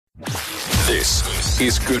This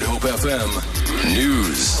is Good Hope FM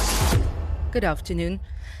News. Good afternoon.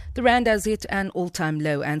 The rand has hit an all-time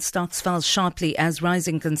low and stocks fell sharply as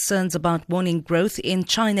rising concerns about waning growth in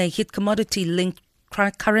China hit commodity-linked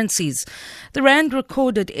currencies. The rand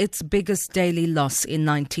recorded its biggest daily loss in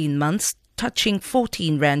 19 months, touching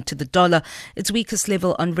 14 rand to the dollar, its weakest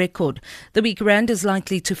level on record. The weak rand is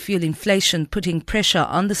likely to fuel inflation, putting pressure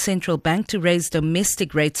on the central bank to raise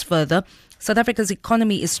domestic rates further. South Africa's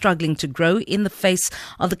economy is struggling to grow in the face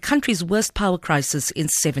of the country's worst power crisis in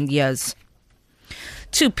 7 years.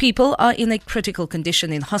 2 people are in a critical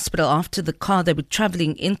condition in hospital after the car they were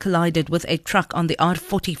travelling in collided with a truck on the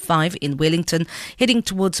R45 in Wellington, heading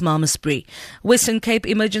towards Malmesbury. Western Cape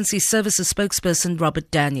Emergency Services spokesperson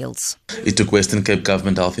Robert Daniels. It took Western Cape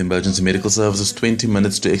Government Health Emergency Medical Services 20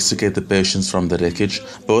 minutes to extricate the patients from the wreckage.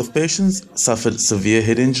 Both patients suffered severe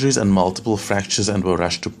head injuries and multiple fractures and were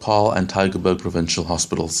rushed to Paarl and Tygerberg provincial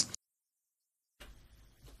hospitals.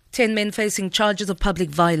 10 men facing charges of public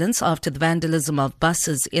violence after the vandalism of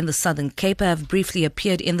buses in the Southern Cape have briefly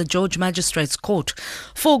appeared in the George Magistrates Court.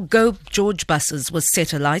 4 Go George buses were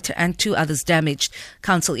set alight and 2 others damaged.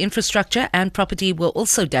 Council infrastructure and property were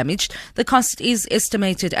also damaged. The cost is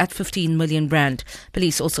estimated at 15 million rand.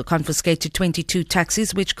 Police also confiscated 22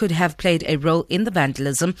 taxis which could have played a role in the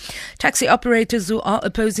vandalism. Taxi operators who are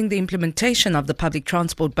opposing the implementation of the public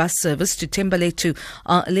transport bus service to Thembalethu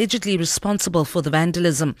are allegedly responsible for the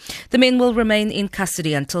vandalism. The men will remain in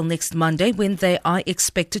custody until next Monday when they are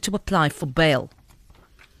expected to apply for bail.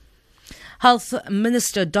 Health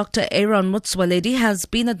Minister Dr. Aaron Motsoaledi has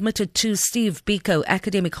been admitted to Steve Biko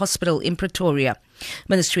Academic Hospital in Pretoria.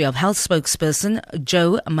 Ministry of Health spokesperson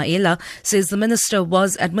Joe Maela says the minister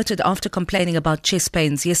was admitted after complaining about chest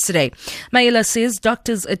pains yesterday. Maela says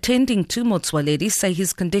doctors attending to Motsoaledi say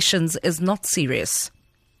his condition is not serious.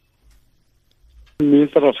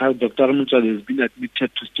 Minister of Health, Dr. Motsoaledi, has been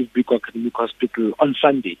admitted to Steve Biko Academic Hospital on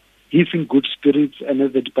Sunday. He's in good spirits and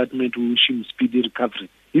as the department we wish him speedy recovery.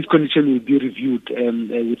 His condition will be reviewed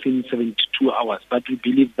within 72 hours, but we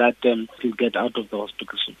believe that he'll get out of the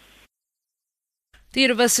hospital soon. The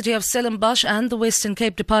University of Stellenbosch and the Western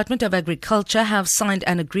Cape Department of Agriculture have signed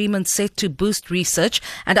an agreement set to boost research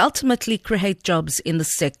and ultimately create jobs in the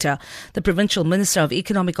sector. The Provincial Minister of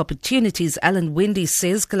Economic Opportunities, Alan Wendy,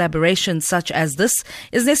 says collaboration such as this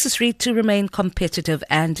is necessary to remain competitive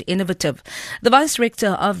and innovative. The Vice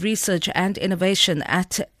Rector of Research and Innovation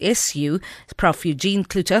at SU, Prof. Eugene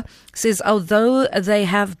Kluter, says although they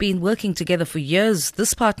have been working together for years,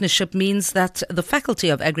 this partnership means that the Faculty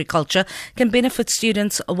of Agriculture can benefit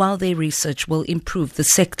students while their research will improve the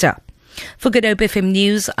sector. For Good Hope FM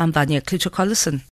News, I'm Vanya Kluter-Collison.